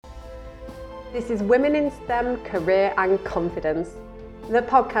This is Women in STEM Career and Confidence, the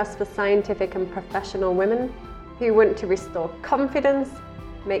podcast for scientific and professional women who want to restore confidence,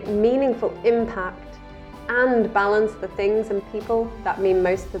 make meaningful impact, and balance the things and people that mean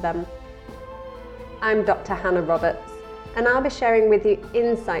most to them. I'm Dr. Hannah Roberts, and I'll be sharing with you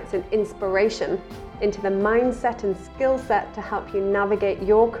insights and inspiration into the mindset and skill set to help you navigate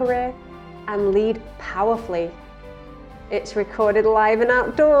your career and lead powerfully. It's recorded live and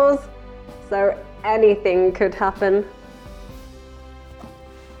outdoors, so anything could happen.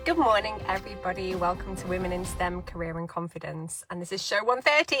 Good morning, everybody. Welcome to Women in STEM Career and Confidence. And this is show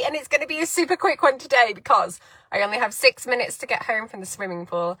 130, and it's going to be a super quick one today because I only have 6 minutes to get home from the swimming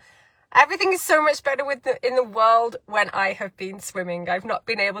pool. Everything is so much better in the world when I have been swimming. I've not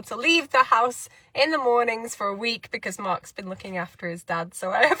been able to leave the house in the mornings for a week because Mark's been looking after his dad.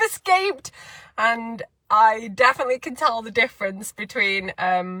 So I have escaped, and I definitely can tell the difference between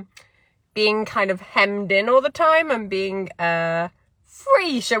being kind of hemmed in all the time and being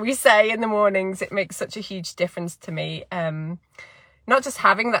free, shall we say, in the mornings. It makes such a huge difference to me. Not just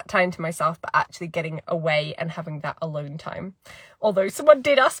having that time to myself, but actually getting away and having that alone time. Although someone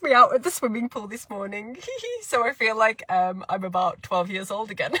did ask me out at the swimming pool this morning. So I feel like I'm about 12 years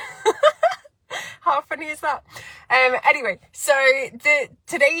old again. How funny is that? Anyway, so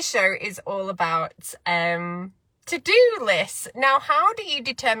today's show is all about to-do lists. Now, how do you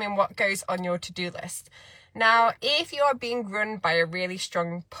determine what goes on your to-do list? Now, if you're being run by a really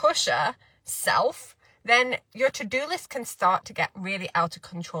strong pusher self, then your to-do list can start to get really out of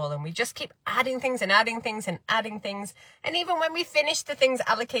control, and we just keep adding things and adding things and adding things. And even when we finish the things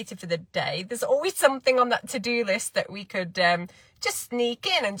allocated for the day, there's always something on that to-do list that we could just sneak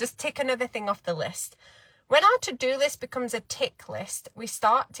in and just tick another thing off the list. When our to-do list becomes a tick list, we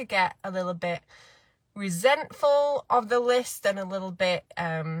start to get a little bit resentful of the list and a little bit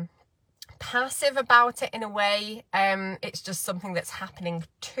passive about it in a way. It's just something that's happening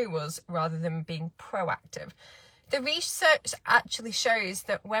to us rather than being proactive. The research actually shows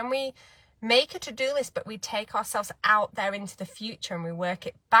that when we make a to-do list but we take ourselves out there into the future and we work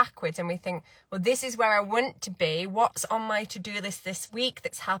it backwards and we think, well, this is where I want to be, what's on my to-do list this week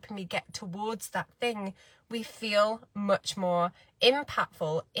that's helping me get towards that thing, we feel much more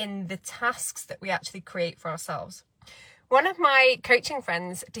impactful in the tasks that we actually create for ourselves. One of my coaching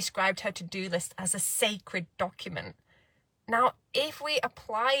friends described her to-do list as a sacred document. Now, if we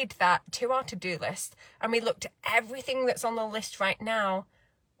applied that to our to-do list and we looked at everything that's on the list right now,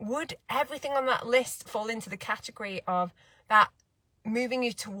 would everything on that list fall into the category of that moving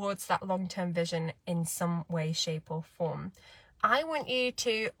you towards that long-term vision in some way, shape or form? I want you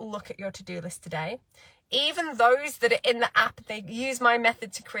to look at your to-do list today. Even those that are in the app, they use my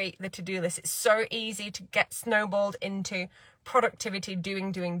method to create the to-do list. It's so easy to get snowballed into productivity,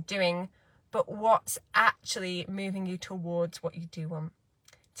 doing. But what's actually moving you towards what you do want?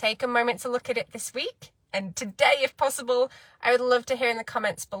 Take a moment to look at it this week. And today, if possible, I would love to hear in the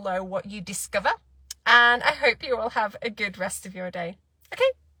comments below what you discover. And I hope you all have a good rest of your day.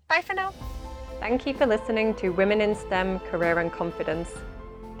 Okay, bye for now. Thank you for listening to Women in STEM Career and Confidence.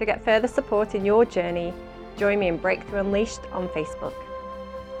 To get further support in your journey, join me in Breakthrough Unleashed on Facebook.